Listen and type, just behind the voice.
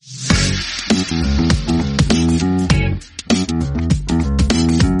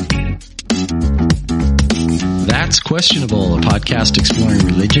Questionable, a podcast exploring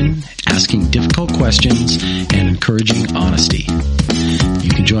religion, asking difficult questions, and encouraging honesty. You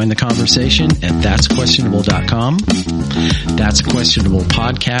can join the conversation at that'squestionable.com. That's a Questionable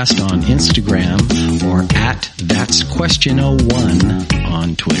Podcast on Instagram or at that'squestion01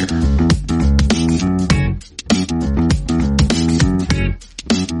 on Twitter.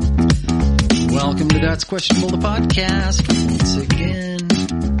 Welcome to That's Questionable, the podcast. Once again,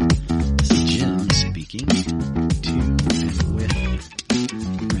 this is Jim speaking to and with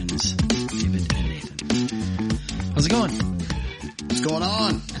friends David and Nathan. How's it going? What's going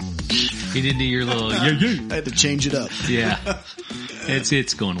on? You did do your little I had to change it up. yeah.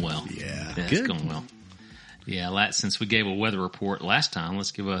 It's going well. Yeah. It's Good. going well. Yeah, since we gave a weather report last time,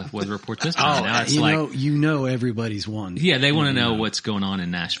 let's give a weather report this time. Now it's you know everybody's one. yeah, they want to know what's going on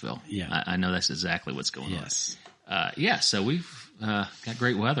in Nashville. Yeah. I know that's exactly what's going Yes. on. So we've got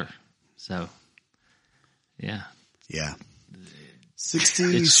great weather. So, yeah. Yeah. It's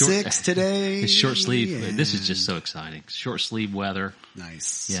 66 today. It's short sleeve. Yeah. This is just so exciting. Short sleeve weather.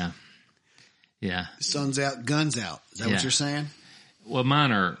 Nice. Yeah. Yeah. Sun's out, guns out. Is that what Yeah. you're saying? Well,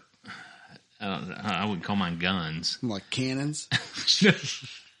 mine are, I wouldn't call mine guns. Like cannons?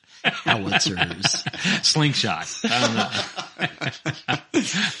 Howitzers. Slingshot. I don't know.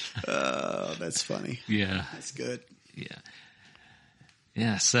 Oh, that's funny. Yeah. That's good. Yeah.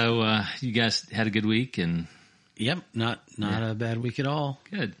 Yeah. So, you guys had a good week and Yep, not a bad week at all.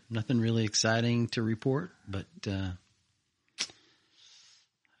 good. Nothing really exciting to report, but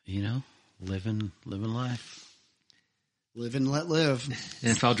living life. Live and let live.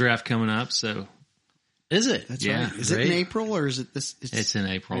 NFL draft coming up. So Is it? That's Yeah. right. Is it in Great. April or is it this? it's in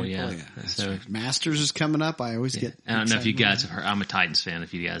April. Yeah. That's So right. Masters is coming up. I always get. I don't know if you excited guys have heard, I'm a Titans fan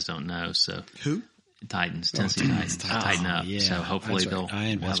if you guys don't know. So Who? Titans, Tennessee Titans, tighten up. yeah. So hopefully That's right. they'll I we'll have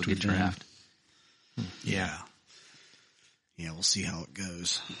a invest good with them. draft. Yeah. Yeah, we'll see how it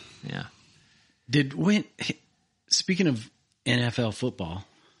goes. Yeah. Speaking of NFL football,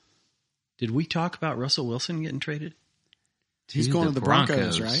 did we talk about Russell Wilson getting traded? He's To going to the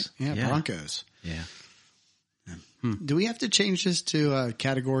Broncos, Broncos. right? Yeah, Yeah. Broncos. Yeah. Do we have to change this to a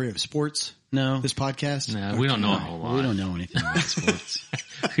category of sports? No. This podcast? No, we don't know a whole lot. We don't know anything about sports.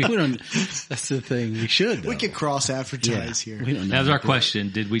 we don't. That's the thing. We should. Though. We could cross advertise Yeah. here. We don't know. That was our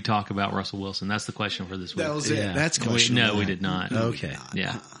question. Did we talk about Russell Wilson? That's the question for this week. That was Yeah. it. That's No, questionable. we did not. Okay.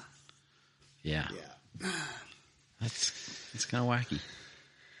 Yeah. Yeah. That's kind of wacky.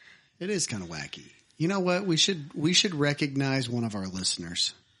 It is kind of wacky. You know what? We should recognize one of our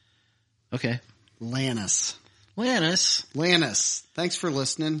listeners. Okay. Lannis. Lannis. Thanks for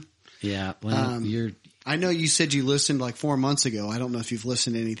listening. Yeah. Lannis, you're. I know you said you listened like 4 months ago. I don't know if you've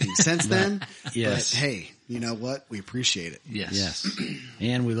listened to anything since then. Yes. But hey, you know what? We appreciate it. Yes. Yes.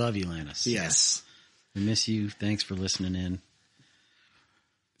 And we love you, Lannis. Yes. We miss you. Thanks for listening in.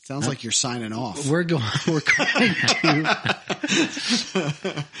 Sounds like you're signing off. We're going to.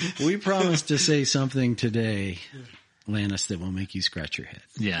 We promised to say something today, Lannis, that will make you scratch your head.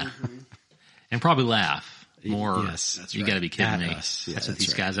 Yeah. And probably laugh more. Yes, that's you right. got to be kidding At me. us. That's what that's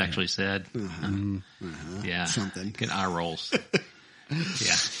these right. guys actually said. Yeah. Something. Get eye rolls.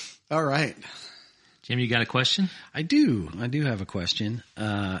 Yeah. All right. Jim, you got a question? I do have a question.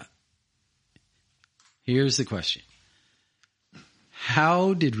 Here's the question.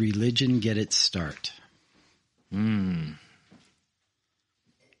 How did religion get its start?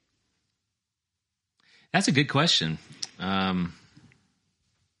 That's a good question.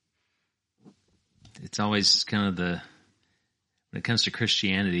 It's always kind of when it comes to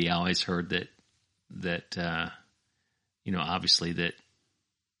Christianity, I always heard that obviously that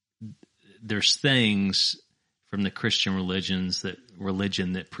there's things from the Christian religion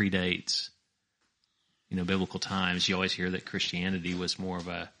that predates, biblical times. You always hear that Christianity was more of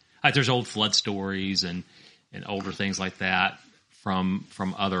like there's old flood stories and older things like that from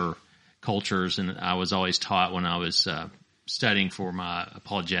other cultures. And I was always taught when I was studying for my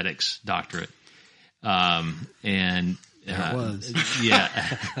apologetics doctorate. It was. Yeah.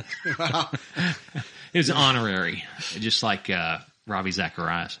 It was honorary, just like Ravi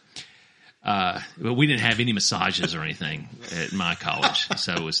Zacharias. But we didn't have any massages or anything at my college,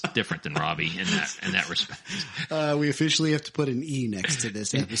 so it was different than Robbie in that respect. We officially have to put an E next to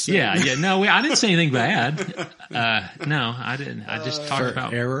this episode. Yeah. No, I didn't say anything bad. No, I didn't. I just talked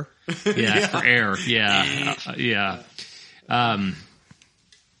about error. Yeah, for error. Yeah, yeah.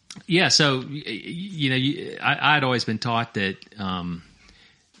 Yeah. So I'd always been taught that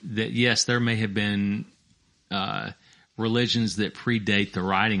that yes, there may have been religions that predate the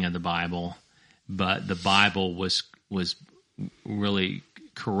writing of the Bible, but the Bible was really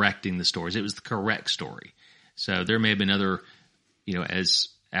correcting the stories. It was the correct story. So there may have been other, as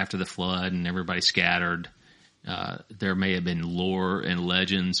after the flood and everybody scattered, there may have been lore and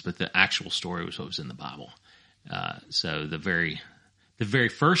legends, but the actual story was what was in the Bible. So the very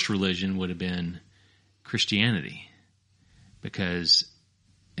first religion would have been Christianity, because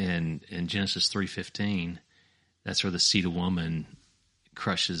in Genesis 3:15, that's where the seed of woman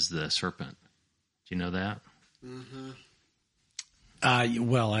crushes the serpent. Do you know that? Mm-hmm.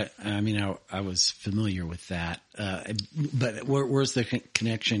 Well, I was familiar with that, but where's the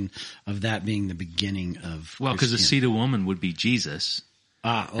connection of that being the beginning of? Well, because the seed of woman would be Jesus,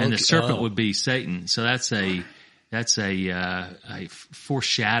 okay. And the serpent would be Satan. So that's a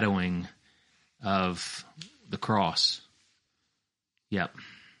foreshadowing of the cross. Yep,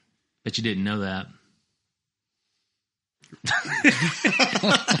 but you didn't know that.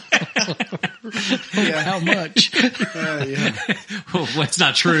 Yeah. How much? Yeah. Well, that's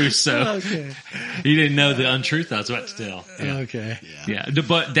not true. So Okay. you didn't know the untruth I was about to tell. Yeah. Okay. Yeah,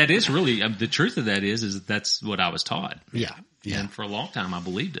 but that is really the truth of that is that's what I was taught. Yeah. Yeah. And for a long time, I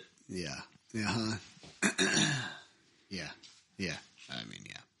believed it. Yeah. Uh-huh. Yeah. Yeah. I mean,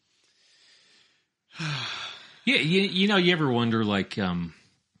 yeah. Yeah, you ever wonder, like,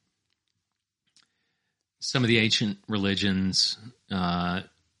 some of the ancient religions,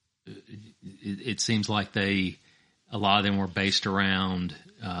 it seems like a lot of them were based around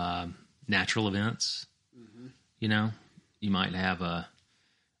natural events. Mm-hmm. You might have a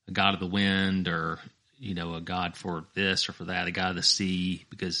god of the wind, or, a god for this or for that, a god of the sea,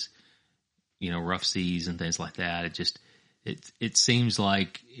 because, rough seas and things like that. It seems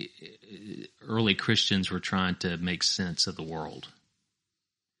like early Christians were trying to make sense of the world.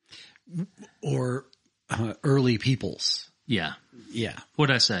 Or early peoples. Yeah. Yeah.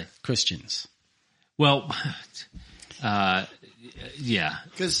 What'd I say? Christians. Well, yeah.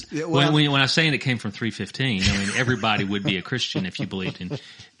 Because When I was saying it came from 3:15, everybody would be a Christian if you believed in.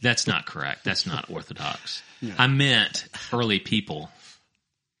 That's not correct. That's not orthodox. Yeah. I meant early people.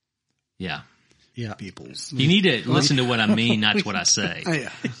 Yeah. Yeah. peoples. You need to listen to what I mean, not what I say. Oh,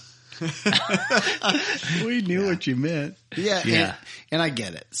 yeah. We knew what you meant. Yeah. Yeah. And I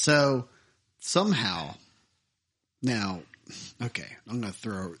get it. So somehow now, okay, I'm going to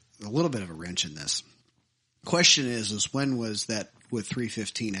throw a little bit of a wrench in this. Question is when was that with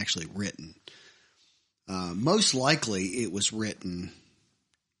 3:15 actually written? Most likely it was written,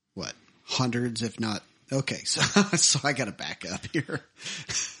 hundreds, if not. Okay, so I got to back up here.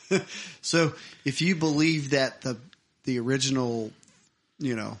 So if you believe that the original,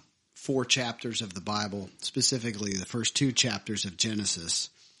 4 chapters of the Bible, specifically the first 2 chapters of Genesis,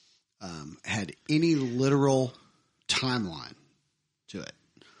 had any literal timeline to it,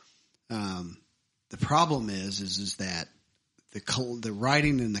 the problem is that the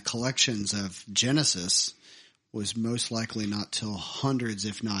writing and the collections of Genesis was most likely not till hundreds,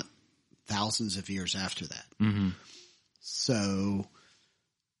 if not thousands of years after that. Mm-hmm. So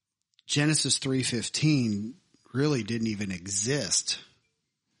Genesis 3:15 really didn't even exist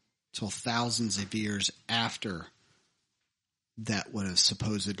till thousands of years after that would have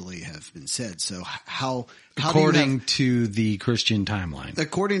supposedly have been said. So how According to the Christian timeline.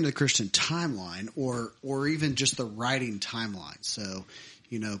 according to the Christian timeline, or even just the writing timeline. So,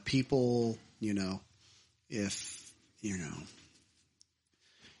 people, if,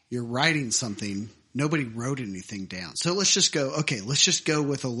 you're writing something, nobody wrote anything down. So let's just go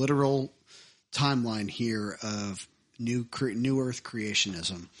with a literal timeline here of new earth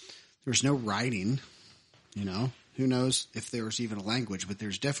creationism. There's no writing, who knows if there was even a language, but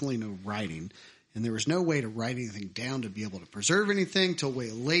there's definitely no writing. And there was no way to write anything down to be able to preserve anything till way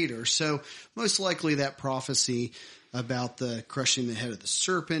later. So most likely that prophecy about the crushing the head of the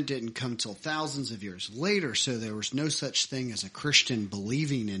serpent didn't come till thousands of years later. So there was no such thing as a Christian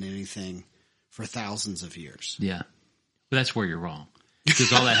believing in anything for thousands of years. Yeah, but that's where you're wrong,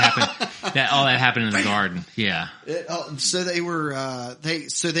 because all that happened in the garden. Yeah. So they were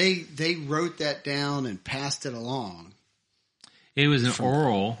they wrote that down and passed it along. It was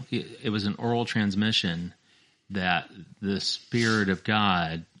an oral transmission that the Spirit of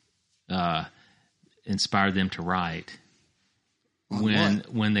God inspired them to write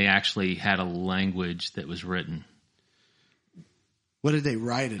when they actually had a language that was written. What did they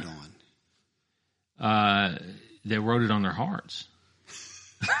write it on? They wrote it on their hearts.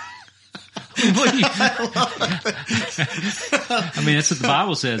 That's what the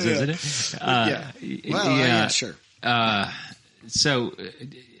Bible says, isn't it? Yeah, sure. So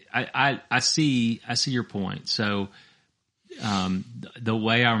I see your point. So the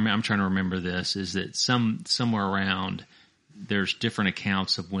way I'm trying to remember this is that somewhere around there's different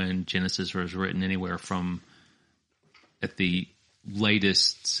accounts of when Genesis was written, anywhere from at the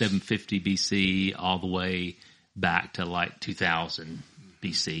latest 750 BC all the way back to like 2000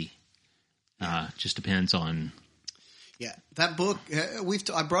 BC. Just depends on. Yeah, that book,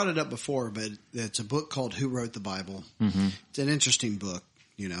 I brought it up before, but it's a book called Who Wrote the Bible. Mm-hmm. It's an interesting book,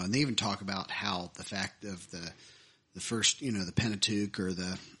 and they even talk about how the fact of the first, the Pentateuch or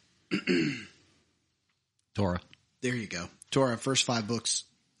the Torah. There you go. Torah, first 5 books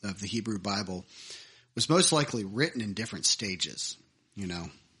of the Hebrew Bible, was most likely written in different stages,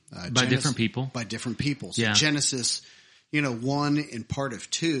 by different people. By different people. So yeah. Genesis, 1 and part of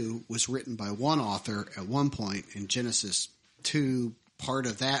 2 was written by one author at one point, and Genesis 2, part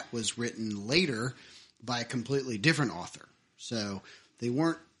of that was written later by a completely different author. So they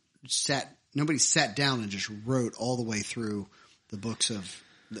weren't nobody sat down and just wrote all the way through the books of,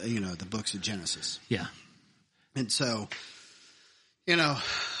 the books of Genesis. Yeah. And so,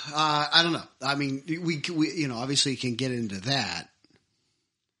 I don't know. I mean, we obviously can get into that,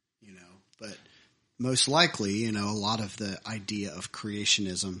 but most likely, a lot of the idea of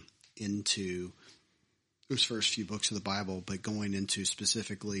creationism into those first few books of the Bible, but going into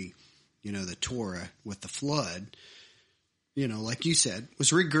specifically, the Torah with the flood, like you said,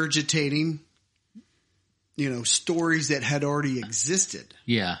 was regurgitating, stories that had already existed.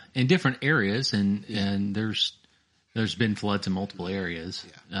 Yeah. In different areas. And there's been floods in multiple areas.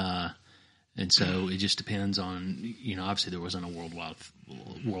 Yeah. And so it just depends on, obviously there wasn't a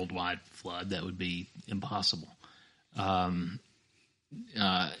worldwide flood. That would be impossible. But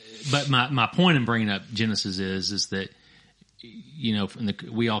my point in bringing up Genesis is that,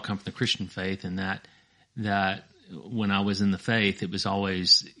 we all come from the Christian faith, and that when I was in the faith, it was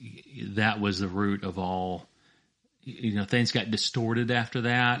always, that was the root of all, things got distorted after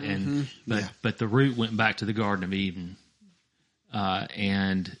that. And, but the root went back to the Garden of Eden.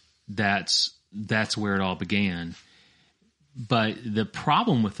 And that's where it all began. But the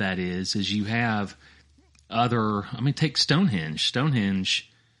problem with that is you have take Stonehenge.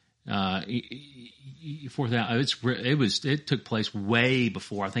 Stonehenge, it took place way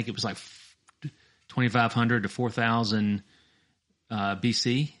before. I think it was like 2,500 to 4,000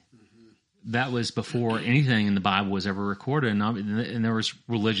 BC. That was before anything in the Bible was ever recorded, and there was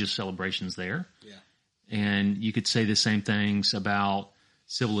religious celebrations there. Yeah. And you could say the same things about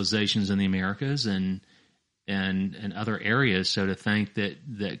civilizations in the Americas and other areas. So to think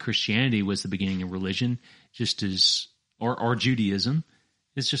that Christianity was the beginning of religion, or Judaism,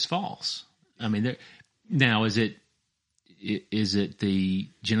 is just false. I mean, now is it the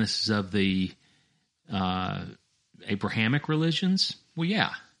genesis of the Abrahamic religions? Well, yeah,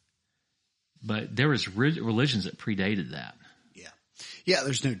 but there was religions that predated that. Yeah,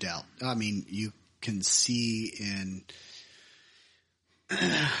 there's no doubt. I mean, you can see in.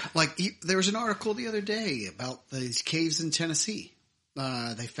 There was an article the other day about these caves in Tennessee.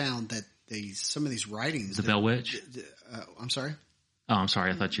 They found that some of these writings. The Bell Witch? I'm sorry? Oh, I'm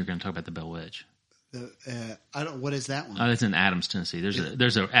sorry. I thought you were going to talk about the Bell Witch. What is that one? Oh, that's in Adams, Tennessee.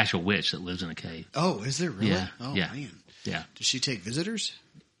 There's an actual witch that lives in a cave. Oh, is there really? Yeah. Oh, yeah. Man. Yeah. Does she take visitors?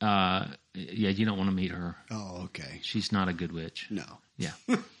 Yeah, you don't want to meet her. Oh, okay. She's not a good witch. No. Yeah.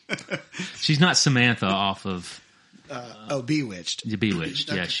 She's not Samantha off of... Bewitched. Bewitched.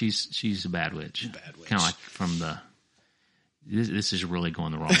 Okay. Yeah, she's a bad witch. Bad witch. Kind of like from the... This is really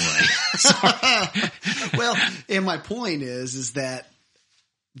going the wrong way. Sorry. Well, and my point is that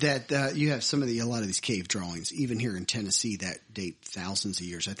you have a lot of these cave drawings, even here in Tennessee, that date thousands of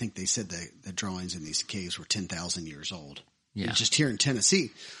years. I think they said the drawings in these caves were 10,000 years old. Yeah. Just here in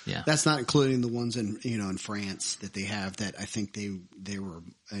Tennessee. Yeah. That's not including the ones in France that they have that I think they were,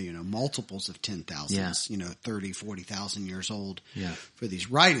 multiples of 10,000, yeah. 30, 40,000 years old yeah. for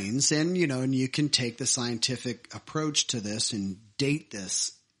these writings. And, and you can take the scientific approach to this and date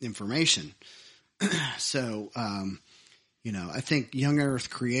this information. So, I think young earth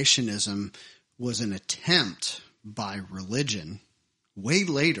creationism was an attempt by religion way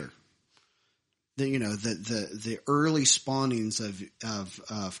later. The early spawnings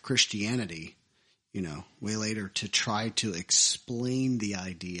of Christianity, way later, to try to explain the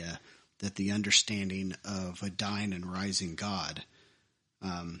idea that the understanding of a dying and rising God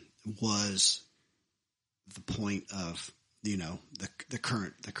was the point of the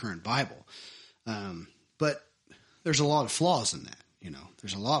current Bible. But there's a lot of flaws in that.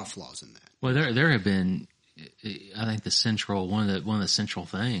 There's a lot of flaws in that. Well, there have been, I think one of the central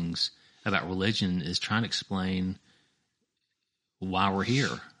things about religion is trying to explain why we're here.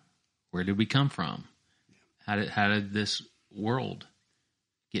 Where did we come from? How did this world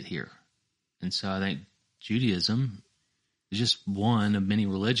get here? And so I think Judaism is just one of many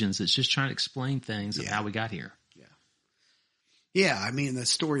religions that's just trying to explain things of how we got here. Yeah. Yeah, I mean, the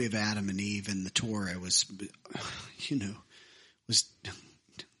story of Adam and Eve in the Torah was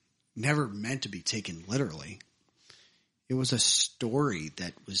never meant to be taken literally. It was a story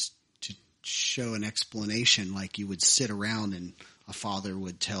that was to show an explanation, like you would sit around and a father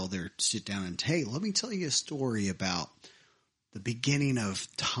would sit down and, hey, let me tell you a story about the beginning of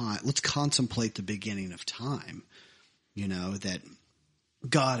time. Let's contemplate the beginning of time, that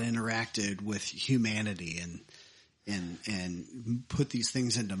God interacted with humanity and put these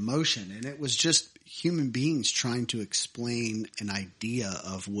things into motion. And it was just human beings trying to explain an idea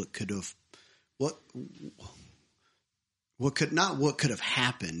of what could have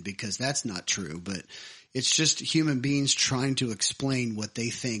happened, because that's not true, but it's just human beings trying to explain what they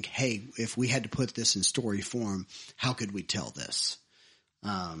think. Hey, if we had to put this in story form, how could we tell this?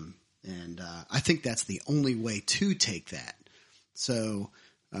 I think that's the only way to take that. So,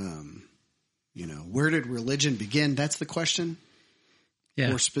 where did religion begin? That's the question.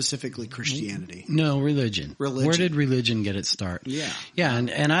 Yeah. Or specifically Christianity? No, religion. Where did religion get its start? Yeah. Yeah.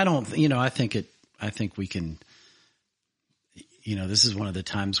 And I don't, I think we can, this is one of the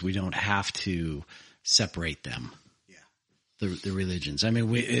times we don't have to separate them. Yeah. The religions. I mean,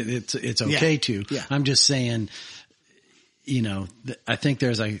 it's okay to. Yeah. I'm just saying, I think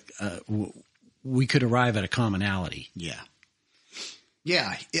there's we could arrive at a commonality. Yeah.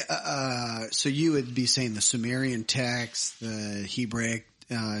 Yeah. So you would be saying the Sumerian texts, the Hebraic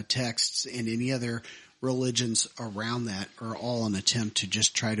texts, and any other religions around that are all an attempt to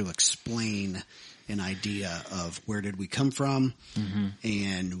just try to explain an idea of where did we come from, mm-hmm.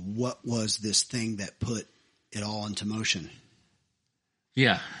 and what was this thing that put it all into motion.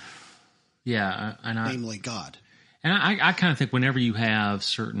 Yeah. Yeah. Namely God. And I kind of think whenever you have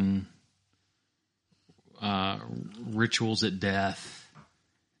certain rituals at death,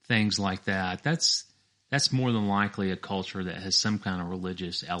 things like that, that's more than likely a culture that has some kind of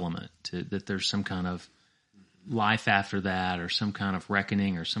religious element to that. There's some kind of life after that, or some kind of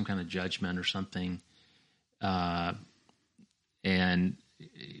reckoning, or some kind of judgment, or something. And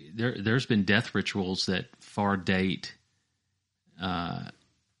there's been death rituals that far date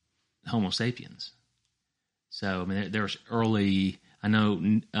Homo sapiens. So I mean, there's early. I know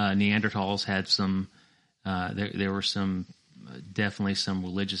Neanderthals had some. There were some. Definitely some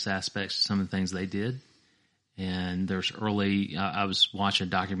religious aspects to some of the things they did. And there's early, I was watching a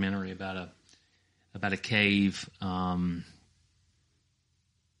documentary about a cave. I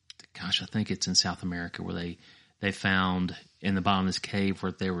think it's in South America, where they found in the bottom of this cave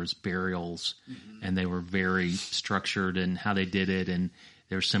where there was burials, mm-hmm. and they were very structured in how they did it. And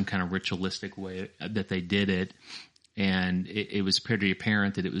there was some kind of ritualistic way that they did it. And it was pretty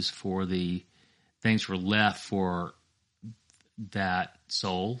apparent that it was for things were left for that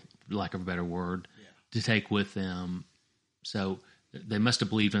soul, for lack of a better word, to take with them. So they must have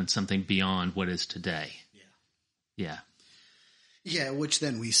believed in something beyond what is today. Yeah. Yeah, which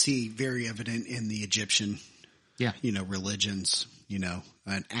then we see very evident in the Egyptian, religions,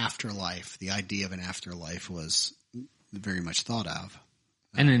 an afterlife. The idea of an afterlife was very much thought of.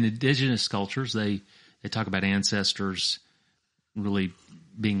 And in indigenous cultures, they talk about ancestors really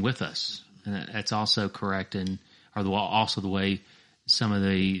being with us. And that's also correct, also the way some of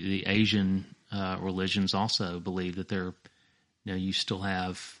the Asian religions also believe that they're, you still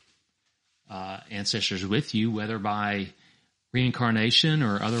have ancestors with you, whether by reincarnation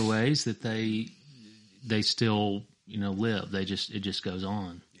or other ways that they still live. It just goes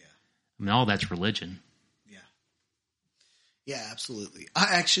on. Yeah, I mean, all that's religion. Yeah, absolutely.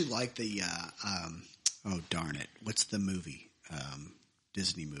 I actually like the oh darn it, what's the movie?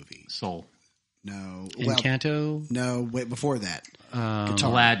 Disney movie. Soul. No. Encanto? No, wait, before that.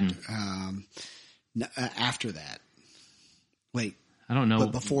 Aladdin. After that. Wait. I don't know.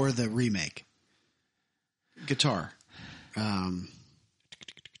 But before the remake. Guitar. Dang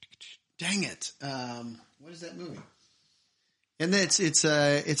it. What is that movie? And it's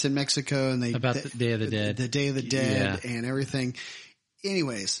in Mexico, and about the Day of the Dead. The Day of the Dead and everything.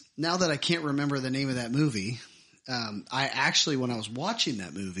 Anyways, now that I can't remember the name of that movie, I actually, when I was watching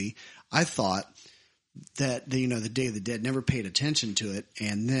that movie, I thought that the Day of the Dead, never paid attention to it,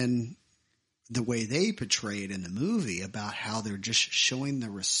 and then the way they portray it in the movie about how they're just showing the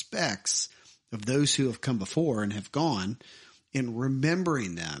respects of those who have come before and have gone, and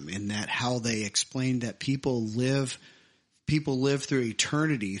remembering them, and that how they explained that people live through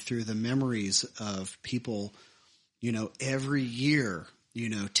eternity through the memories of people, every year,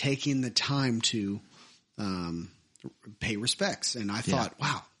 taking the time to pay respects. And I thought,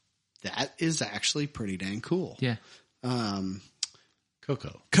 wow, that is actually pretty dang cool. Yeah.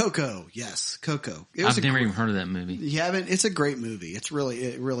 Coco, yes, Coco. I've never even heard of that movie. You haven't? It a great movie. It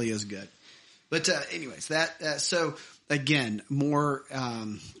really is good. But anyways, so again, more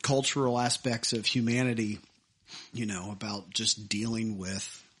cultural aspects of humanity, about just dealing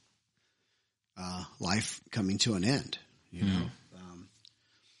with life coming to an end, know.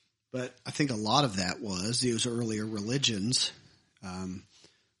 But I think a lot of that was those earlier religions.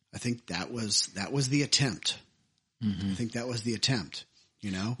 I think that was the attempt. I think that was the attempt.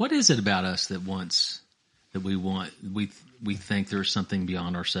 What is it about us that we think there's something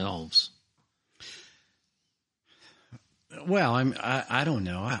beyond ourselves? Well, I don't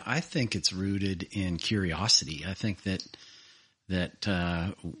know. I think it's rooted in curiosity. I think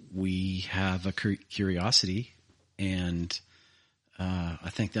that we have a curiosity, and I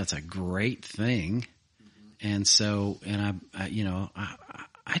think that's a great thing. And so,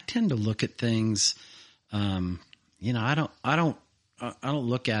 I tend to look at things. I don't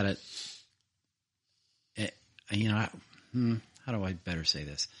look at it. How do I better say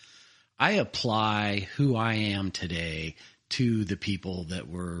this? I apply who I am today to the people that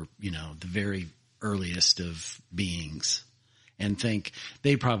were, the very earliest of beings, and think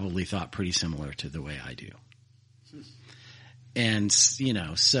they probably thought pretty similar to the way I do. And,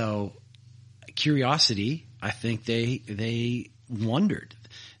 so curiosity, I think they wondered.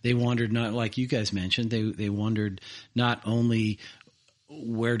 They wondered, not like you guys mentioned, they wondered not only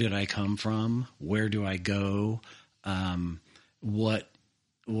where did I come from, where do I go, what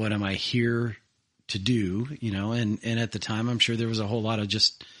am I here to do, and at the time I'm sure there was a whole lot of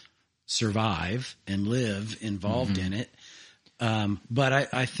just survive and live involved in it.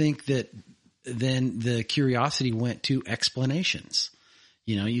 But I think that then the curiosity went to explanations.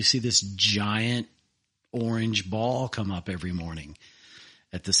 You see this giant orange ball come up every morning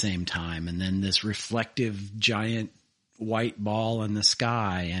at the same time, and then this reflective giant white ball in the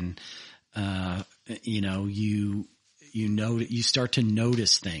sky, and you start to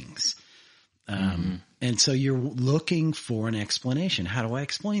notice things, and so you're looking for an explanation. How do I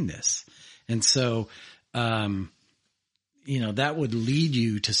explain this? And so that would lead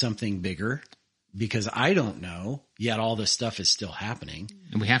you to something bigger, because I don't know yet. All this stuff is still happening,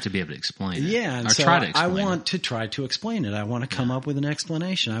 and we have to be able to explain it. Yeah, and or so try to explain I want to try to explain it. I want to come up with an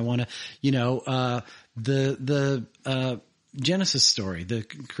explanation. I want to, the Genesis story, the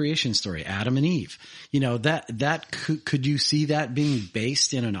creation story, Adam and Eve. Could you see that being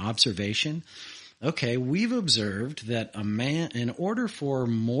based in an observation? Okay, we've observed that a man, in order for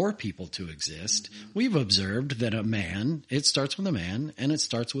more people to exist, we've observed that a man, it starts with a man and it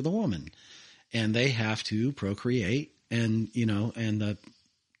starts with a woman. And they have to procreate, and and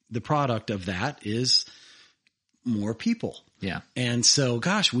the product of that is more people. Yeah. And so,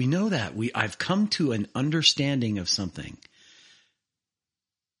 gosh, we know that. I've come to an understanding of something.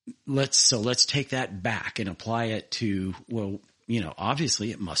 Let's take that back and apply it to,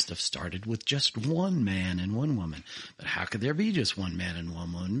 obviously it must have started with just one man and one woman. But how could there be just one man and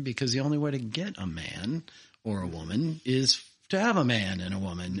one woman? Because the only way to get a man or a woman is to have a man and a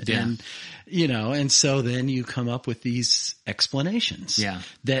woman. Yeah. And, and so then you come up with these explanations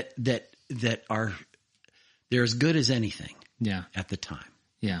that are, they're as good as anything at the time.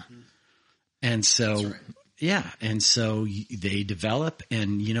 Yeah. And so, and so they develop,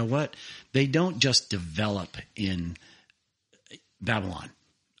 and you know what? They don't just develop in Babylon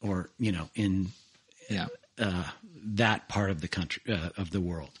or, in that part of the country, of the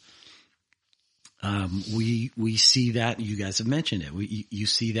world. We see that, you guys have mentioned it. You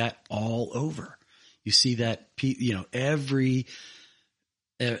see that all over. You see that, every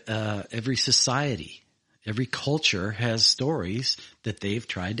society, every culture has stories that they've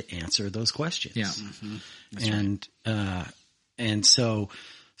tried to answer those questions. Yeah. Mm-hmm. And so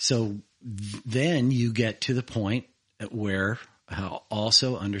then you get to the point where,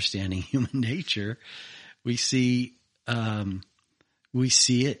 also understanding human nature, we see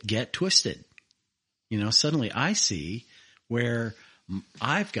it get twisted. Suddenly I see where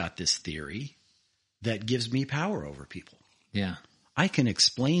I've got this theory that gives me power over people. Yeah. I can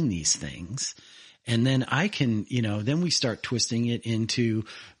explain these things, and then I can, then we start twisting it into,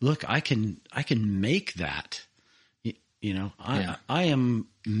 look, I can make that, I am,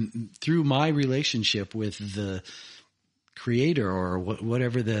 through my relationship with the creator, or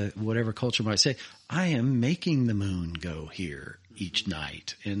whatever culture might say, I am making the moon go here each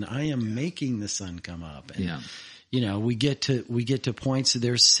night, and I am making the sun come up. And, we get to points that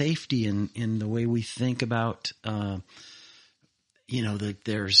there's safety in the way we think about, that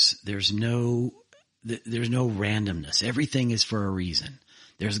there's no randomness. Everything is for a reason.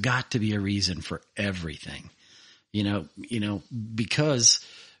 There's got to be a reason for everything. because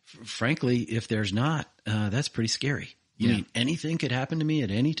frankly, if there's not, that's pretty scary. You mean anything could happen to me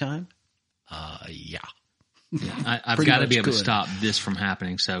at any time? Yeah. I've got to be able to stop this from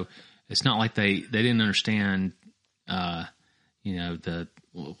happening. So it's not like they didn't understand, what do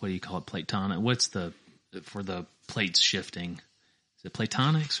you call it? Platonic. What's for the plates shifting? Is it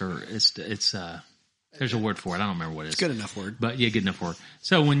platonics or it's there's a word for it. I don't remember what it is. It's good enough word. But yeah, good enough word.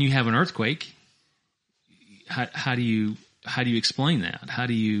 So when you have an earthquake, how do you explain that?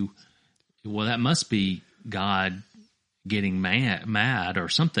 Well, that must be God getting mad or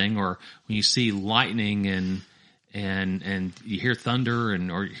something, or when you see lightning and you hear thunder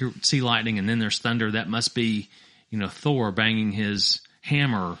or see lightning and then there's thunder, that must be, Thor banging his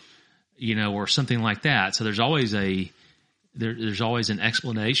hammer, or something like that. So there's always there's always an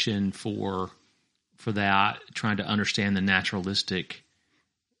explanation for that, trying to understand the naturalistic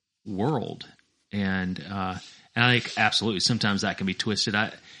world. And I think absolutely sometimes that can be twisted.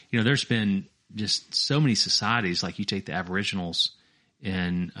 There's been just so many societies, like you take the Aboriginals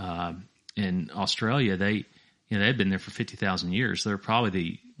in Australia, they've been there for 50,000 years. They're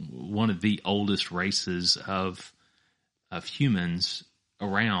probably one of the oldest races of humans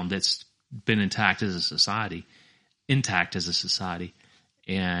around that's been intact as a society.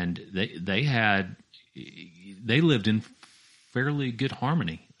 And they lived in fairly good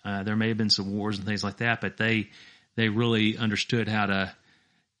harmony. There may have been some wars and things like that, but they really understood how to,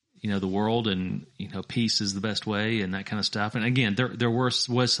 the world and, peace is the best way and that kind of stuff. And again, there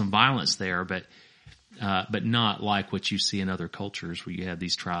was some violence there, but not like what you see in other cultures where you have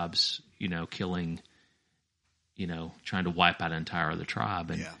these tribes, killing, trying to wipe out an entire other tribe.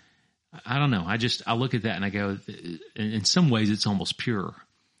 And I don't know. I look at that and I go, in some ways it's almost pure,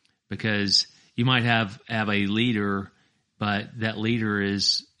 because you might have a leader, but that leader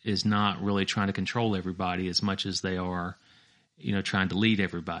is not really trying to control everybody as much as they are, trying to lead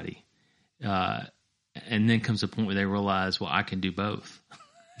everybody. And then comes a point where they realize, well, I can do both.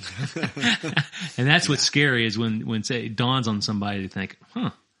 And that's what's scary, is when it dawns on somebody to think,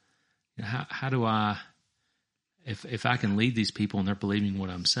 how do I, if I can lead these people and they're believing what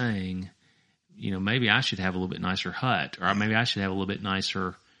I'm saying, maybe I should have a little bit nicer hut, or maybe I should have a little bit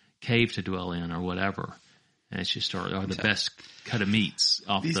nicer cave to dwell in, or whatever. And it's just, or the best cut of meats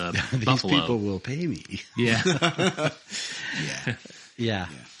off the buffalo. These people will pay me. Yeah.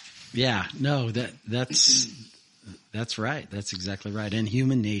 Yeah. No, that's right. That's exactly right. And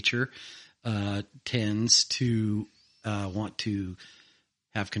human nature tends to want to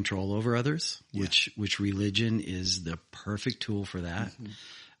have control over others, which religion is the perfect tool for that.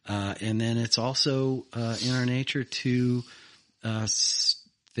 Mm-hmm. And then it's also in our nature to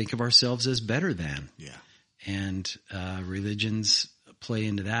think of ourselves as better than. Yeah. And religions play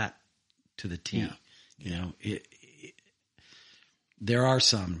into that to the T. Yeah. There are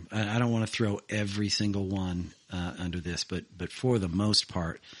some. I don't want to throw every single one under this, but for the most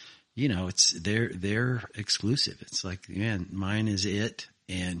part, it's they're exclusive. It's like, man, mine is it,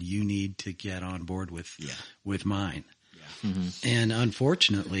 and you need to get on board with mine. Yeah. Mm-hmm. And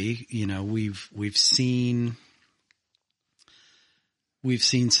unfortunately, we've seen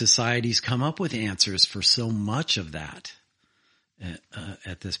societies come up with answers for so much of that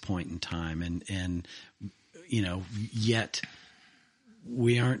at this point in time, and yet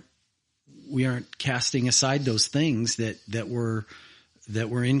we aren't casting aside those things that were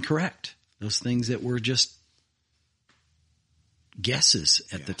incorrect, those things that were just guesses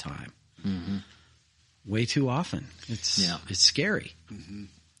at the time. Mm-hmm. Way too often, it's scary. Mm-hmm.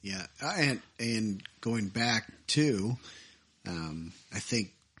 Yeah, and going back to. I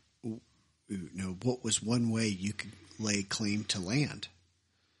think, what was one way you could lay claim to land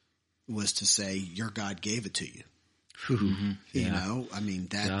was to say your God gave it to you. Mm-hmm.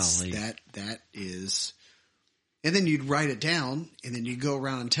 That is, and then you'd write it down, and then you'd go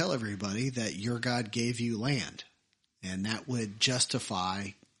around and tell everybody that your God gave you land, and that would justify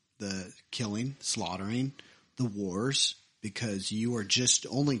the killing, slaughtering, the wars, because you are just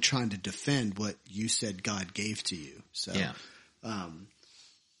only trying to defend what you said God gave to you. So,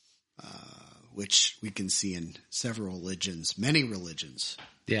 which we can see in several religions, many religions.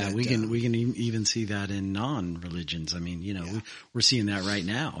 Yeah, we can even see that in non-religions. I mean, we're seeing that right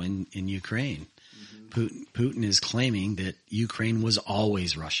now in Ukraine. Mm-hmm. Putin is claiming that Ukraine was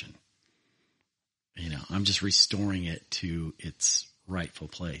always Russian. I'm just restoring it to its rightful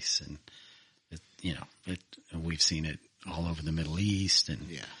place, and we've seen it all over the Middle East, and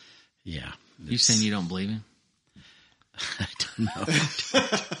You saying you don't believe him? I don't know.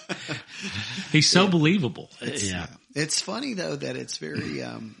 He's so believable. It's funny though that it's very,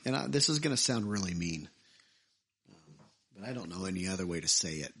 this is going to sound really mean. and I don't know any other way to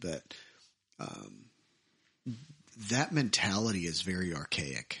say it, but that mentality is very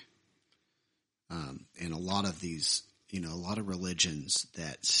archaic. And a lot of these, a lot of religions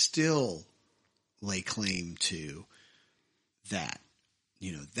that still lay claim to that,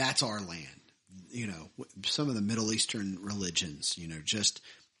 that's our land. Some of the Middle Eastern religions,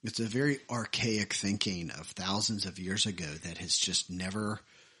 it's a very archaic thinking of thousands of years ago that has just never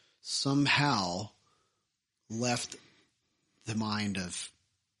somehow left the mind of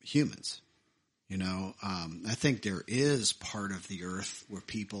humans. I think there is part of the earth where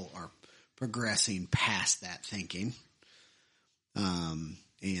people are progressing past that thinking.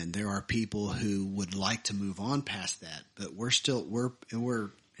 And there are people who would like to move on past that, but we're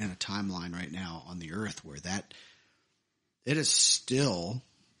in a timeline right now on the earth where it is still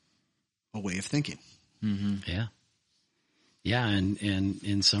a way of thinking. Mm-hmm. Yeah. Yeah. And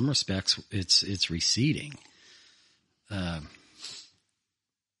in some respects it's receding,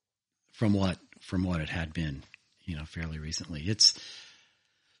 from what it had been, fairly recently.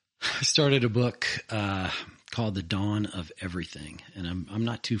 I started a book, called The Dawn of Everything, and I'm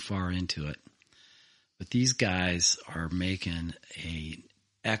not too far into it, but these guys are making an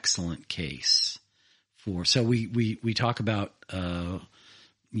excellent case for, so we talk about,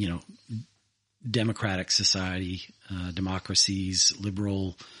 democratic society, democracies,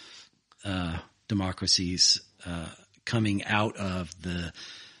 liberal, democracies, coming out of the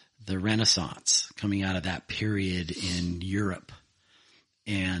Renaissance, coming out of that period in Europe.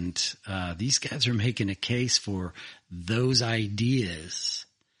 And these guys are making a case for those ideas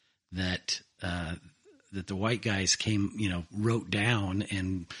that the white guys wrote down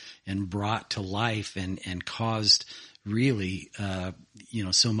and brought to life and caused really,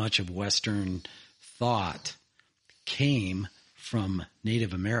 so much of Western thought came from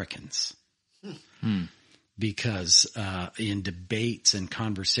Native Americans. Hmm. Because in debates and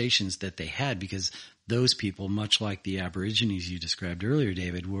conversations that they had, because those people, much like the Aborigines you described earlier,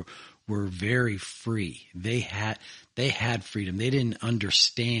 David, were very free. They had freedom. They didn't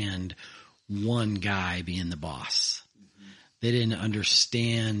understand one guy being the boss. Mm-hmm. They didn't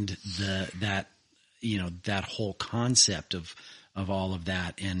understand that whole concept of all of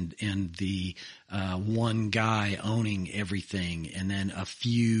that and the one guy owning everything, and then a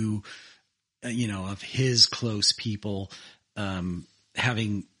few of his close people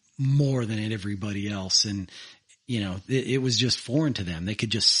having more than everybody else. And, it was just foreign to them. They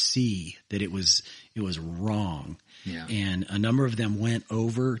could just see that it was wrong. Yeah. And a number of them went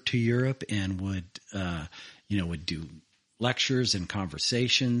over to Europe and would do lectures and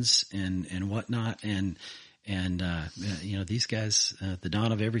conversations and whatnot. And these guys, the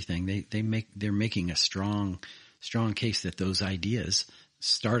Dawn of Everything, they're making a strong case that those ideas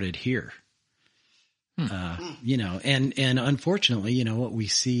started here. And unfortunately,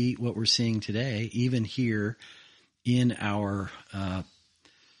 what we're seeing today, even here in our,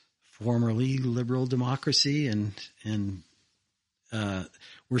 formerly liberal democracy and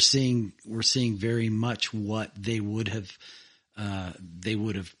we're seeing very much what they would have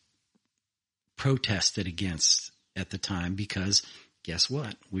protested against at the time, because guess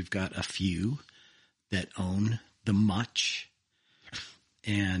what? We've got a few that own the much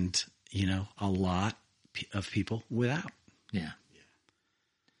and, a lot of people without. Yeah.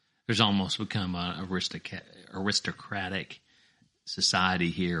 There's almost become an aristocratic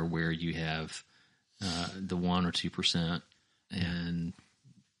society here where you have the 1 or 2% and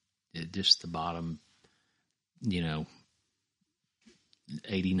just the bottom,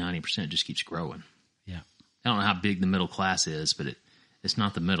 80-90% just keeps growing. Yeah. I don't know how big the middle class is, but it's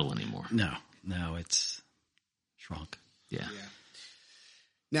not the middle anymore. No, it's shrunk. Yeah.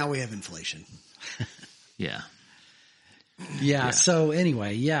 Now we have inflation. Yeah. Yeah. So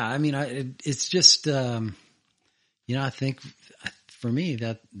anyway, it's just, I think for me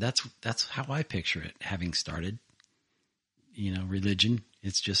that's how I picture it. Having started, religion,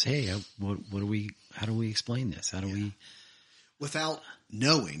 it's just, hey, how do we explain this? How do we, without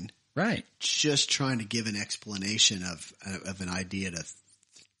knowing, right? Just trying to give an explanation of an idea to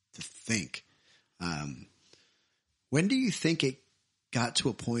think. When do you think it got to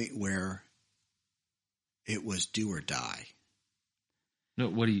a point where it was do or die? No,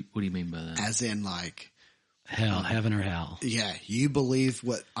 what do you mean by that? As in, like, hell, heaven or hell? Yeah, you believe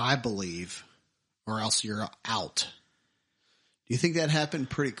what I believe, or else you're out. Do you think that happened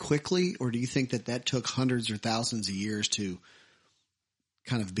pretty quickly, or do you think that took hundreds or thousands of years to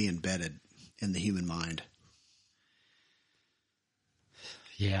kind of be embedded in the human mind?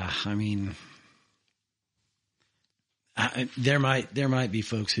 Yeah, there might be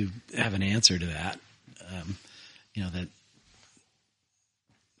folks who have an answer to that.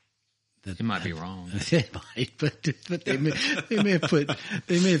 It might be wrong. They might, but they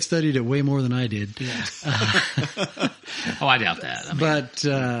may have studied it way more than I did. Yeah. Oh, I doubt that. I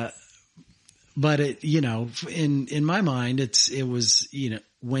mean, but it, in my mind, it was,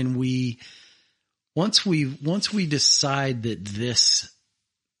 once we decide that this,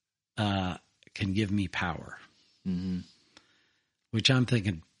 can give me power, which I'm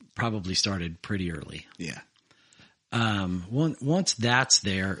thinking probably started pretty early. Yeah. Once that's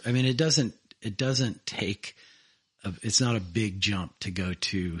there, I mean, it doesn't take, it's not a big jump to go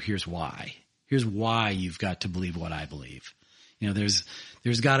to, here's why you've got to believe what I believe. There's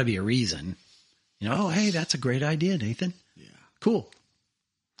gotta be a reason, oh, hey, that's a great idea, Nathan. Yeah. Cool.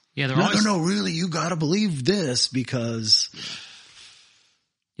 Yeah. No, really, you gotta believe this because.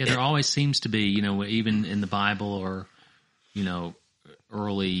 Yeah. There always seems to be, even in the Bible or,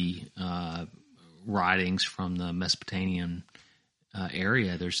 early, writings from the Mesopotamian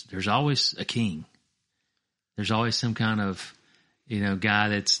area, there's always a king. There's always some kind of, guy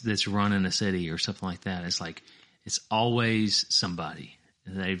that's running a city or something like that. It's like, it's always somebody.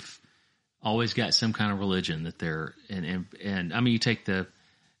 And they've always got some kind of religion that they're, and I mean, you take the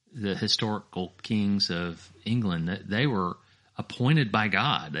historical kings of England, that they were appointed by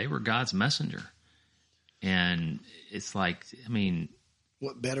God. They were God's messenger. And it's like, I mean,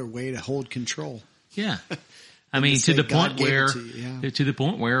 what better way to hold control? Yeah. I mean, to the point where,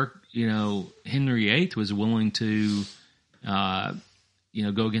 Henry VIII was willing to, go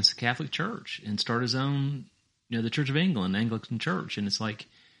against the Catholic Church and start his own, the Church of England, Anglican Church. And it's like,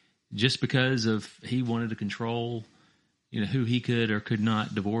 just because he wanted to control, who he could or could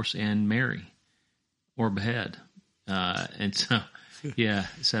not divorce and marry or behead. And so, yeah,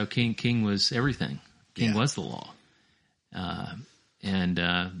 so King was everything. King was the law. And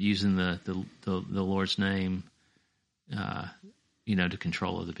using the Lord's name, to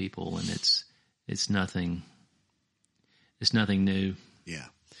control other people, and it's nothing new. Yeah.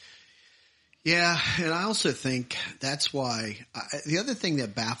 Yeah. And I also think that's why the other thing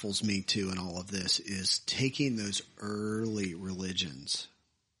that baffles me too in all of this is taking those early religions.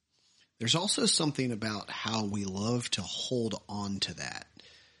 There's also something about how we love to hold on to that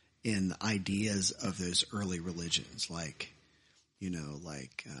in the ideas of those early religions, like in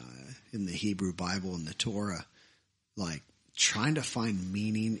the Hebrew Bible and the Torah, like trying to find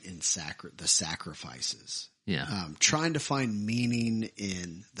meaning in the sacrifices. Yeah. Trying to find meaning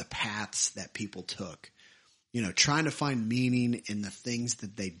in the paths that people took, trying to find meaning in the things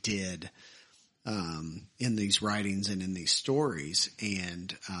that they did, in these writings and in these stories.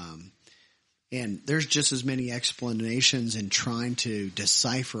 And there's just as many explanations in trying to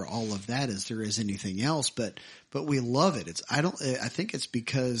decipher all of that as there is anything else, but we love it. I think it's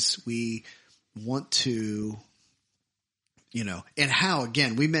because we want to, and how,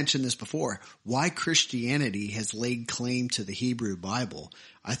 again, we mentioned this before, why Christianity has laid claim to the Hebrew Bible,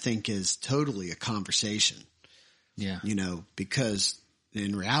 I think is totally a conversation. Yeah. Because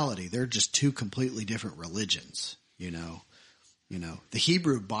in reality, they're just two completely different religions, the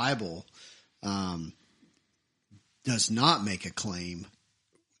Hebrew Bible, does not make a claim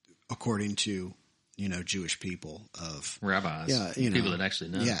according to, Jewish people of rabbis, people that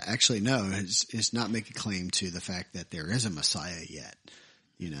actually know. Yeah, actually know is not make a claim to the fact that there is a Messiah yet.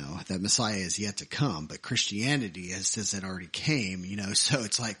 That Messiah is yet to come, but Christianity says it already came, so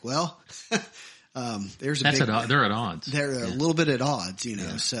it's like, well, they're at odds. They're a little bit at odds,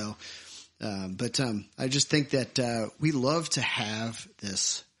 so, but I just think that, we love to have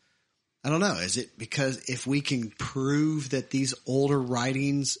this. I don't know. Is it because if we can prove that these older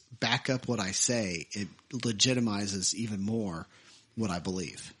writings back up what I say, it legitimizes even more what I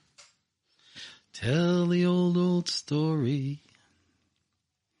believe? Tell the old story.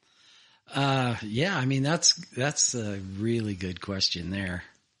 Yeah, I mean, that's a really good question there.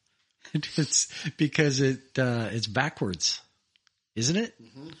 It's because it's backwards, isn't it?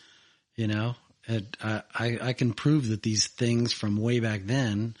 Mm-hmm. I can prove that these things from way back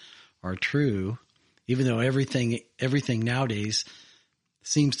then are true, even though everything nowadays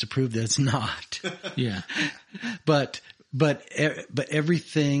seems to prove that it's not. Yeah. But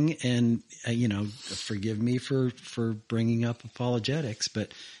everything, and forgive me for bringing up apologetics,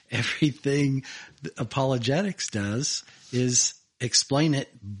 but everything apologetics does is explain it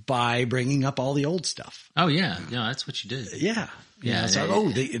by bringing up all the old stuff. Oh yeah, that's what you do. Yeah. It's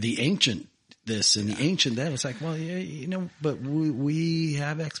like, the ancient this and the ancient that. It's like, well, yeah, but we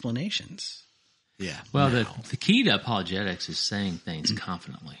have explanations. Yeah. Well, the key to apologetics is saying things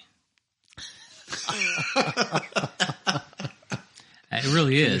confidently. It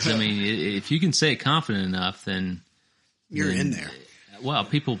really is. I mean, if you can say it confident enough, then you're in there. well,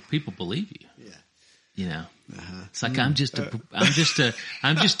 people believe you. Yeah. You know, it's like I'm just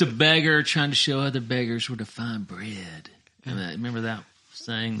a beggar trying to show other beggars where to find bread. Remember that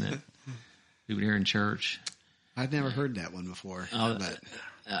saying that we would hear in church? I've never heard that one before. But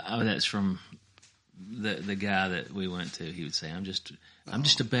That's from the guy that we went to. He would say, I'm just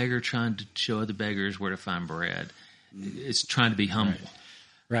a beggar trying to show other beggars where to find bread. It's trying to be humble.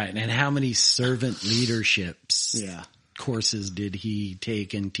 Right. And how many servant leaderships yeah. courses did he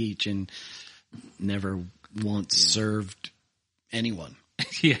take and teach and never once served anyone?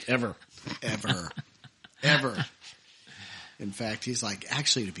 Yeah. Ever. Ever. In fact, he's like,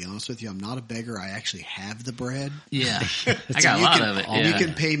 actually, to be honest with you, I'm not a beggar. I actually have the bread. Yeah. I got a lot of it. Yeah. You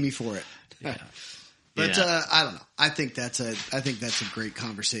can pay me for it. Yeah. But I don't know. I think that's a great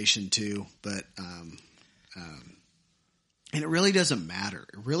conversation too. But and it really doesn't matter.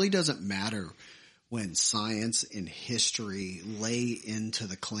 It really doesn't matter when science and history lay into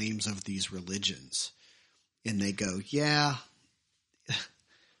the claims of these religions, and they go, yeah,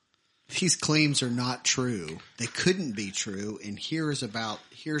 these claims are not true. They couldn't be true. And here's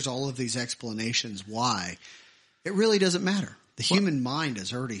all of these explanations why. It really doesn't matter. The human mind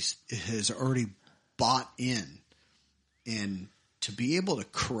has already bought in, and to be able to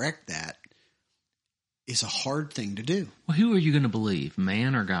correct that is a hard thing to do. Well, who are you going to believe,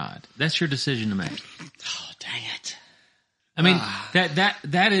 man or God? That's your decision to make. Oh, dang it. I mean,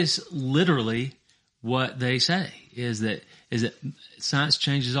 that is literally what they say is that science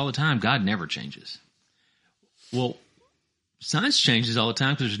changes all the time. God never changes. Well, science changes all the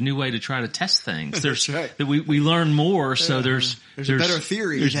time because there's a new way to try to test things. There's right. that we learn more, so there's better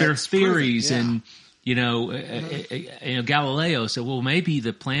theory. There's better theories, proven, and Galileo said, well, maybe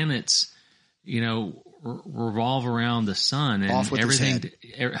the planets, revolve around the sun and off with everything.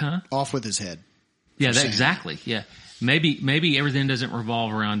 His head. Off with his head. Yeah, exactly. Yeah, maybe everything doesn't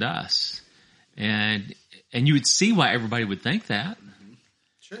revolve around us, and you would see why everybody would think that.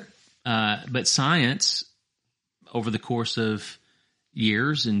 Sure. But science, over the course of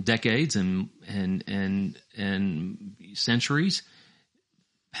years and decades and centuries,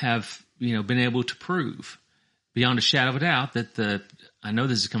 have been able to prove beyond a shadow of a doubt that I know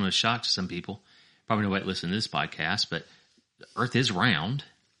this is coming as a shock to some people. Probably nobody listening to this podcast, but the Earth is round.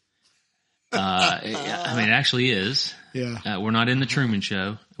 It actually is. Yeah. We're not in the Truman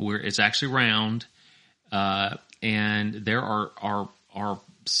Show. It's actually round. And there are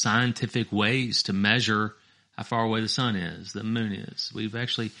scientific ways to measure how far away the sun is, the moon is. We've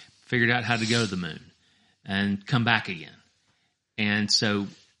actually figured out how to go to the moon and come back again. And so,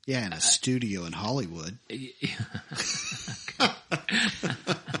 yeah, in a studio in Hollywood.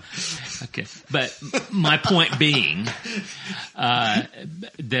 Okay, but my point being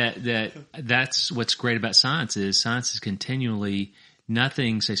that's what's great about science is continually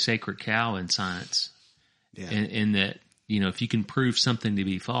nothing's a sacred cow in science. Yeah. In that if you can prove something to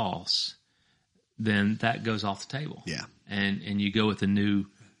be false, then that goes off the table. Yeah, and you go with the new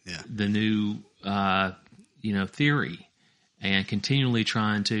theory, and continually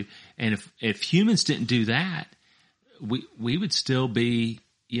trying to. And if humans didn't do that, we would still be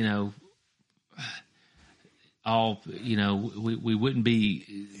we wouldn't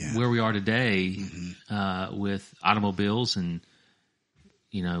be where we are today with automobiles and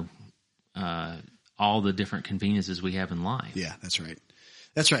all the different conveniences we have in life. Yeah, that's right.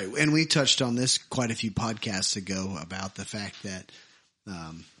 That's right. And we touched on this quite a few podcasts ago about the fact that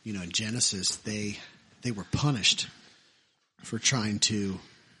in Genesis they were punished for trying to,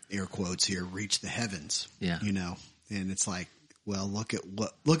 air quotes here, reach the heavens. Yeah. And it's like, well, look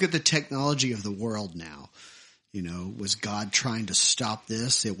at the technology of the world now. Was God trying to stop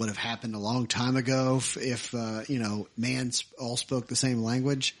this? It would have happened a long time ago if man all spoke the same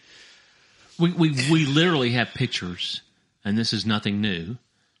language. We literally have pictures, and this is nothing new,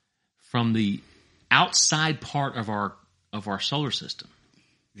 from the outside part of our solar system.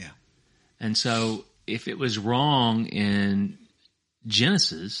 Yeah. And so if it was wrong in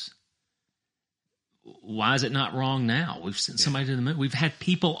Genesis, why is it not wrong now? We've sent somebody to the moon. We've had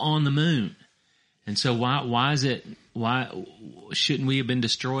people on the moon. And so why shouldn't we have been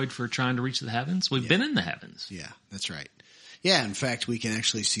destroyed for trying to reach the heavens? We've been in the heavens. Yeah, that's right. Yeah, in fact, we can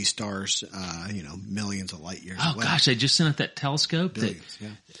actually see stars, millions of light years away. Oh gosh, they just sent up that telescope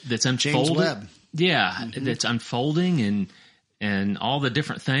that's unfolding. James Webb. Yeah, that's unfolding and all the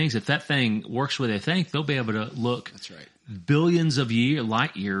different things. If that thing works where they think, they'll be able to look. That's right. Billions of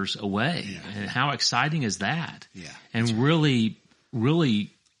light years away. Yeah. And how exciting is that? Yeah. And really,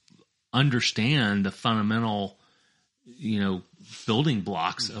 really understand the fundamental, building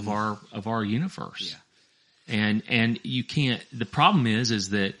blocks of our universe. Yeah. And you can't, the problem is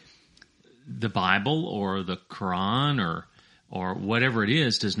that the Bible or the Quran or whatever it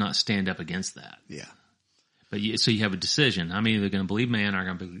is does not stand up against that. Yeah. But so you have a decision. I'm either going to believe man or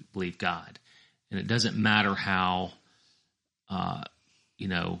I'm going to believe God. And it doesn't matter how,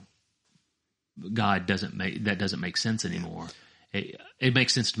 God doesn't make sense anymore. It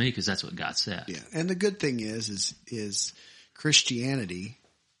makes sense to me because that's what God said. Yeah. And the good thing is Christianity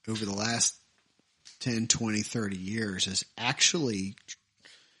over the last 10, 20, 30 years has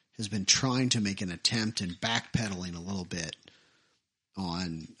been trying to make an attempt and backpedaling a little bit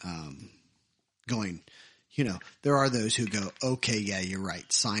on going, there are those who go, okay, yeah, you're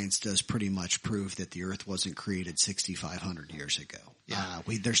right. Science does pretty much prove that the earth wasn't created 6,500 years ago. Yeah.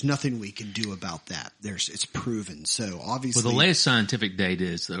 There's nothing we can do about that. It's proven. So obviously. Well, the latest scientific date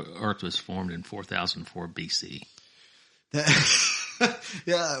is the earth was formed in 4004 BC.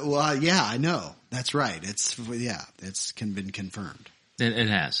 Yeah, I know. That's right. It's been confirmed. It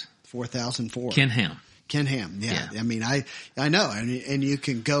has. 4004. Ken Ham. Yeah. I mean, I know. And you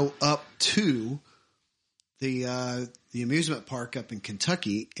can go up to the amusement park up in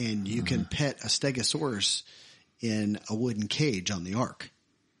Kentucky and you can pet a stegosaurus in a wooden cage on the ark.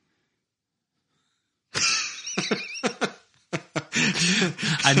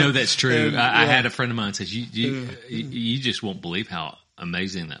 I know that's true. I had a friend of mine says you just won't believe how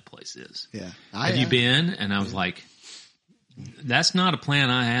amazing that place is. Yeah. Have you been? And I was like, that's not a plan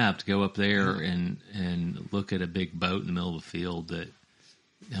I have to go up there and look at a big boat in the middle of a field that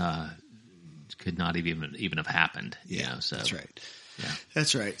could not even have happened. Yeah, so that's right. Yeah,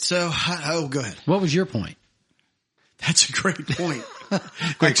 that's right. So, go ahead. What was your point? That's a great point.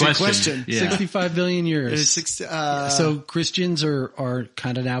 Great question. Yeah. 65 billion years. So Christians are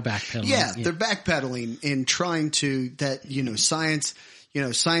kind of now backpedaling. Yeah, they're backpedaling and trying to science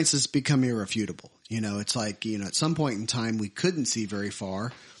has become irrefutable. It's like, at some point in time we couldn't see very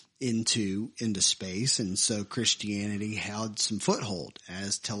far into space. And so Christianity had some foothold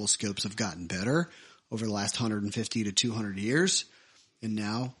as telescopes have gotten better over the last 150 to 200 years. And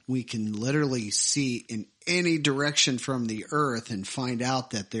now we can literally see in any direction from the earth and find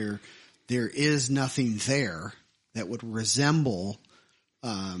out that there is nothing there that would resemble,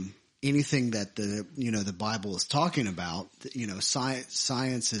 anything that the Bible is talking about.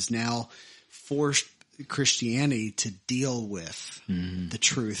 Science has now forced Christianity to deal with the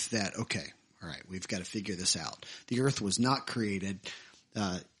truth that, okay, all right, we've got to figure this out. The earth was not created,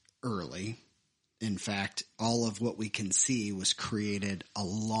 early. In fact, all of what we can see was created a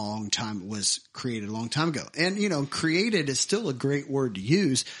long time ago. And, created is still a great word to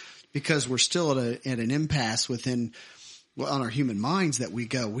use because we're still at an impasse on our human minds that we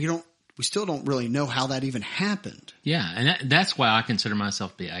still don't really know how that even happened. Yeah. And that's why I consider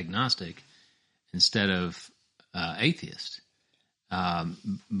myself to be agnostic instead of atheist.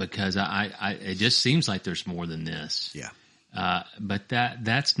 Because it just seems like there's more than this. Yeah. But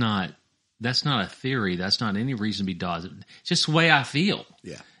that's not a theory. That's not any reason to be dawdled. It's just the way I feel.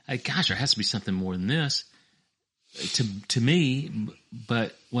 Yeah. Like, gosh, there has to be something more than this to me.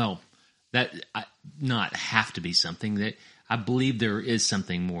 But not have to be something that I believe there is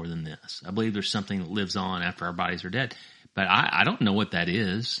something more than this. I believe there's something that lives on after our bodies are dead. But I don't know what that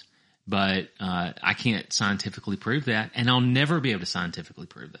is. But I can't scientifically prove that, and I'll never be able to scientifically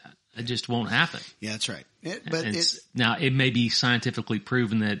prove that. It just won't happen. Yeah, that's right. Now it may be scientifically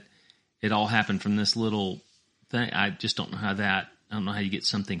proven that it all happened from this little thing. I just don't know how I don't know how you get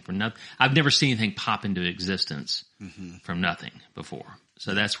something from nothing. I've never seen anything pop into existence from nothing before.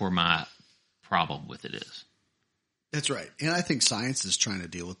 So that's where my problem with it is. That's right. And I think science is trying to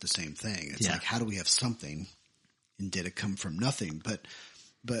deal with the same thing. It's like, how do we have something and did it come from nothing?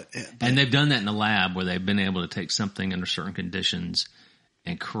 And they've done that in the lab where they've been able to take something under certain conditions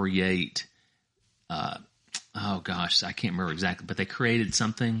and create, I can't remember exactly, but they created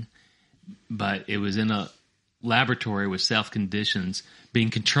something, but it was in a laboratory with self conditions being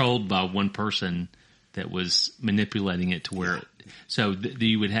controlled by one person that was manipulating it to where so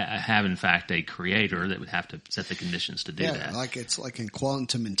you would have in fact a creator that would have to set the conditions to do that. Like it's like in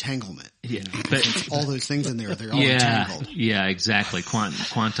quantum entanglement. Yeah, but all those things in there, they're all entangled. Yeah, exactly.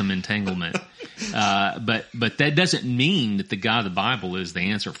 Quantum entanglement. But that doesn't mean that the God of the Bible is the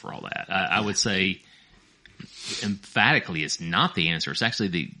answer for all that. I would say emphatically it's not the answer. It's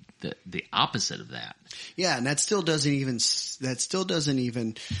actually the opposite of that. Yeah, and that still doesn't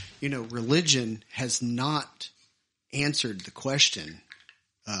even, religion has not answered the question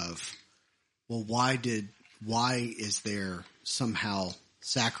of, well, why is there somehow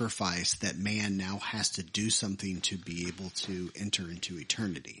sacrifice that man now has to do something to be able to enter into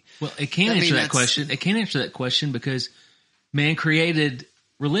eternity. Well, it can't answer that question. It can't answer that question because man created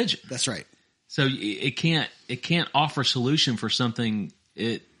religion. That's right. So it can't offer a solution for something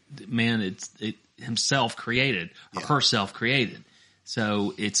it himself created or herself created.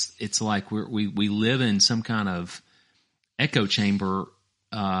 So it's like we live in some kind of echo chamber,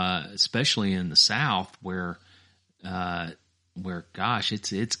 especially in the South where gosh,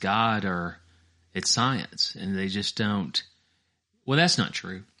 it's God or it's science, and they just don't. Well, that's not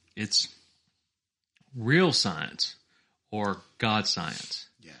true. It's real science or God science.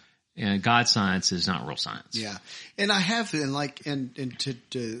 Yeah, and God science is not real science. Yeah, and I have and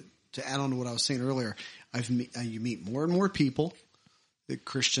to add on to what I was saying earlier, you meet more and more people, the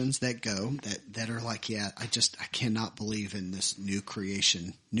Christians that go that are like, I cannot believe in this new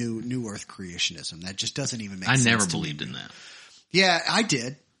creation, new earth creationism. That just doesn't even make sense. I never believed in that. Yeah, I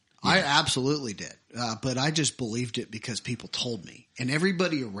did. Yeah. I absolutely did. But I just believed it because people told me. And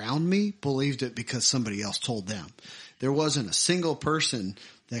everybody around me believed it because somebody else told them. There wasn't a single person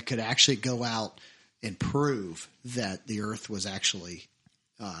that could actually go out and prove that the earth was actually,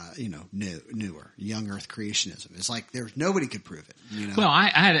 newer, young earth creationism. It's like nobody could prove it. You know? Well, I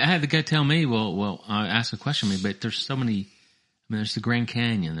had the guy tell me, ask a question to me, but there's so many, there's the Grand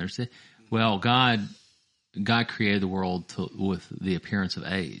Canyon. God created the world with the appearance of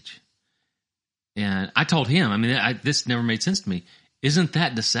age. And I told him, this never made sense to me. Isn't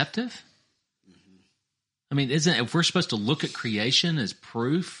that deceptive? Mm-hmm. If we're supposed to look at creation as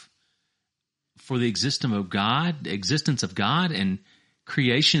proof for the existence of God, and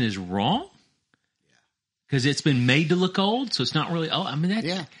creation is wrong? Because it's been made to look old, so it's not really old.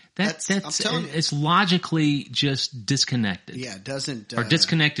 It's logically just disconnected. Yeah, it doesn't... or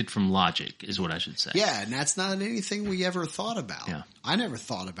disconnected from logic is what I should say. Yeah, and that's not anything we ever thought about. Yeah. I never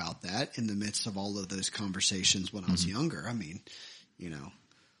thought about that in the midst of all of those conversations when I was younger.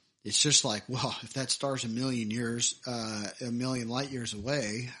 It's just like, well, if that star's a million light years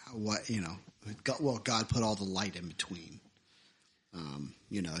away, God put all the light in between.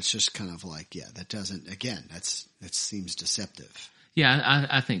 It's just kind of like, that doesn't, again, that seems deceptive. Yeah,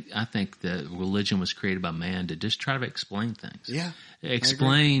 I think that religion was created by man to just try to explain things. Yeah.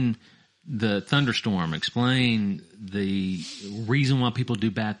 Explain the thunderstorm, explain the reason why people do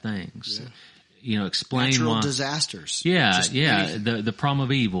bad things. Yeah. Explain natural disasters. Yeah, the problem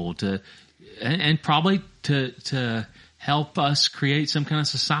of evil and probably to help us create some kind of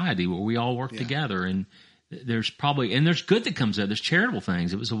society where we all work together, and there's good that comes out. There's charitable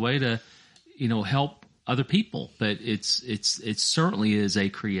things. It was a way to, help other people, but it certainly is a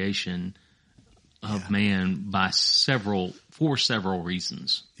creation of man for several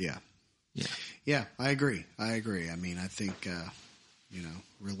reasons. Yeah. I agree. I think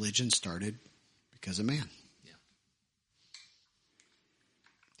religion started because of man.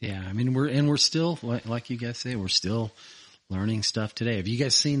 Yeah. We're still, like you guys say, we're still learning stuff today. Have you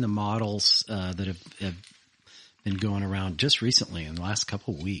guys seen the models that have been going around just recently in the last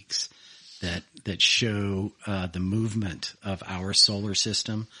couple of weeks that show the movement of our solar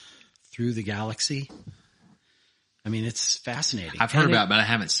system through the galaxy? It's fascinating. I've heard about it, but I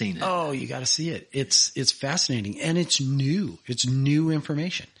haven't seen it. Oh, you got to see it. It's fascinating, and it's new. It's new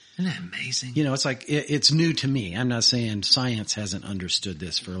information. Isn't that amazing? It's like it's new to me. I'm not saying science hasn't understood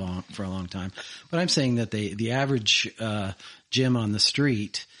this for a long time, but I'm saying that the average Jim on the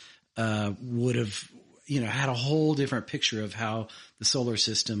street would have had a whole different picture of how the solar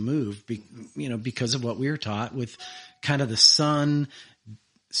system moved, because of what we were taught with kind of the sun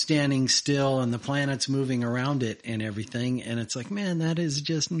standing still and the planets moving around it and everything. And it's like, man, that is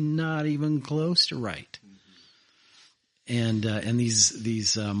just not even close to right. And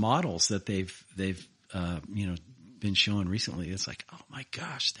these models that they've been showing recently, it's like, oh my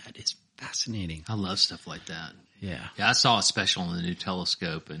gosh, that is fascinating. I love stuff like that. Yeah. I saw a special in the new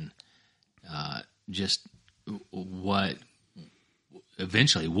telescope, and just what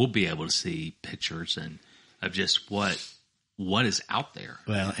eventually we'll be able to see pictures and of just what is out there.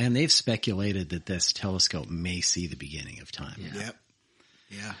 Well, and they've speculated that this telescope may see the beginning of time. Yeah. Yep.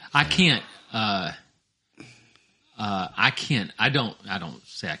 Yeah. I don't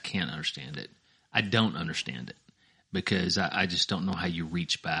say I can't understand it. I don't understand it because I just don't know how you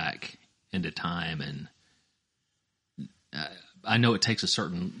reach back into time, and I know it takes a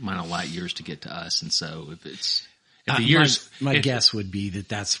certain amount of light years to get to us, and so if the years, my guess would be that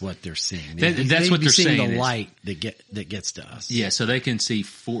that's what they're seeing. That's what they're saying. The light that gets to us. Yeah, so they can see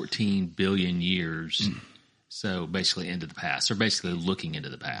 14 billion years. So basically into the past. They're basically looking into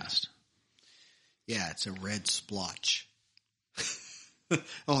the past. Yeah, it's a red splotch.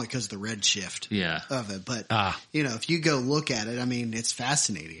 Only because the red shift Yeah. of it. But, if you go look at it, I mean, it's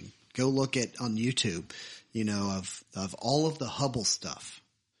fascinating. Go look at on YouTube, of all of the Hubble stuff.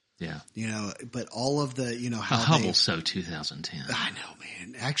 Yeah. But all of the, how Hubble's so 2010. I know,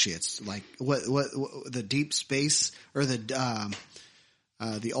 man. Actually, it's like what the deep space or the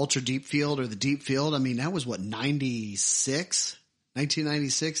ultra deep field or the deep field. I mean, that was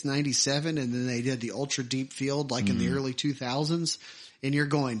 1996, 97. And then they did the ultra deep field like in the early 2000s. And you're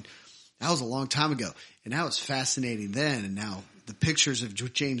going, that was a long time ago. And that was fascinating then. And now the pictures of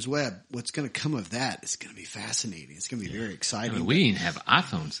James Webb, what's going to come of that is going to be fascinating. It's going to be very exciting. I mean, we didn't have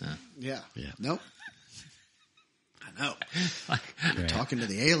iPhones then. Yeah. Nope. I know. You're talking to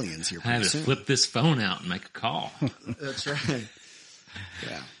the aliens here. I had to flip this phone out and make a call. That's right.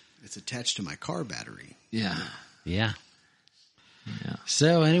 Yeah. It's attached to my car battery. Yeah. Yeah.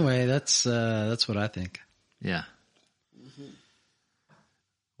 So anyway, that's what I think. Yeah.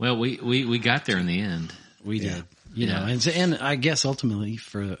 Well, we got there in the end. We did. And I guess ultimately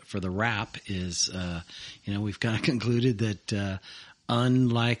for the wrap is, we've kind of concluded that,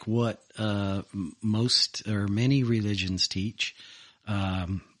 unlike what, most or many religions teach,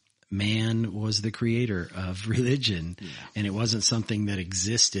 man was the creator of religion, and it wasn't something that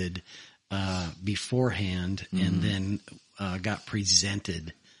existed, beforehand and then, got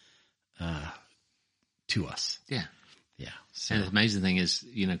presented, to us. Yeah. Yeah. So. And the amazing thing is,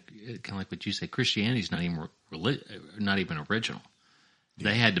 kind of like what you say, Christianity is not even original.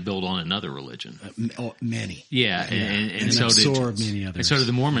 They had to build on another religion. Many. Yeah. And so absorb many others. And so did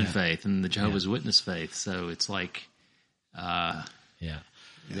the Mormon faith and the Jehovah's Witness faith. So it's like,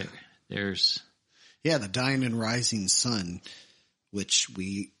 there's. Yeah. The dying and rising sun, which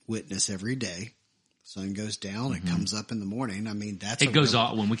we witness every day. Sun goes down. It comes up in the morning. I mean, it goes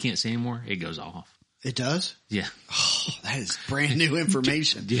off when we can't see anymore. It goes off. It does? Yeah. Oh, that is brand new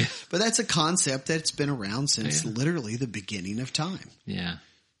information. Yeah. But that's a concept that's been around since literally the beginning of time. Yeah.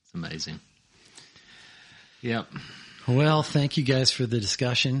 It's amazing. Yep. Well, thank you guys for the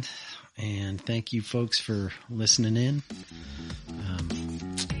discussion, and thank you folks for listening in.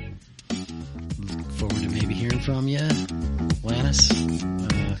 Look forward to maybe hearing from you, Lannis.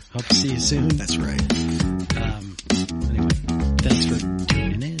 Hope to see you soon. That's right. Anyway, thanks for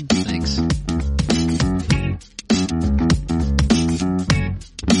tuning in. Thanks.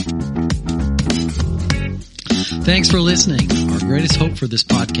 Thanks for listening. Our greatest hope for this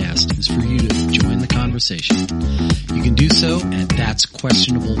podcast is for you to join the conversation. You can do so at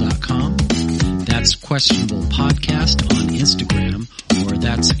that'squestionable.com, That's Questionable Podcast on Instagram, or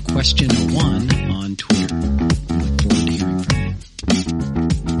That's Question01 on Twitter. We look forward to hearing from you.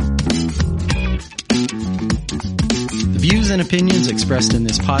 The views and opinions expressed in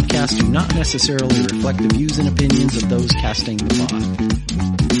this podcast do not necessarily reflect the views and opinions of those casting the pod.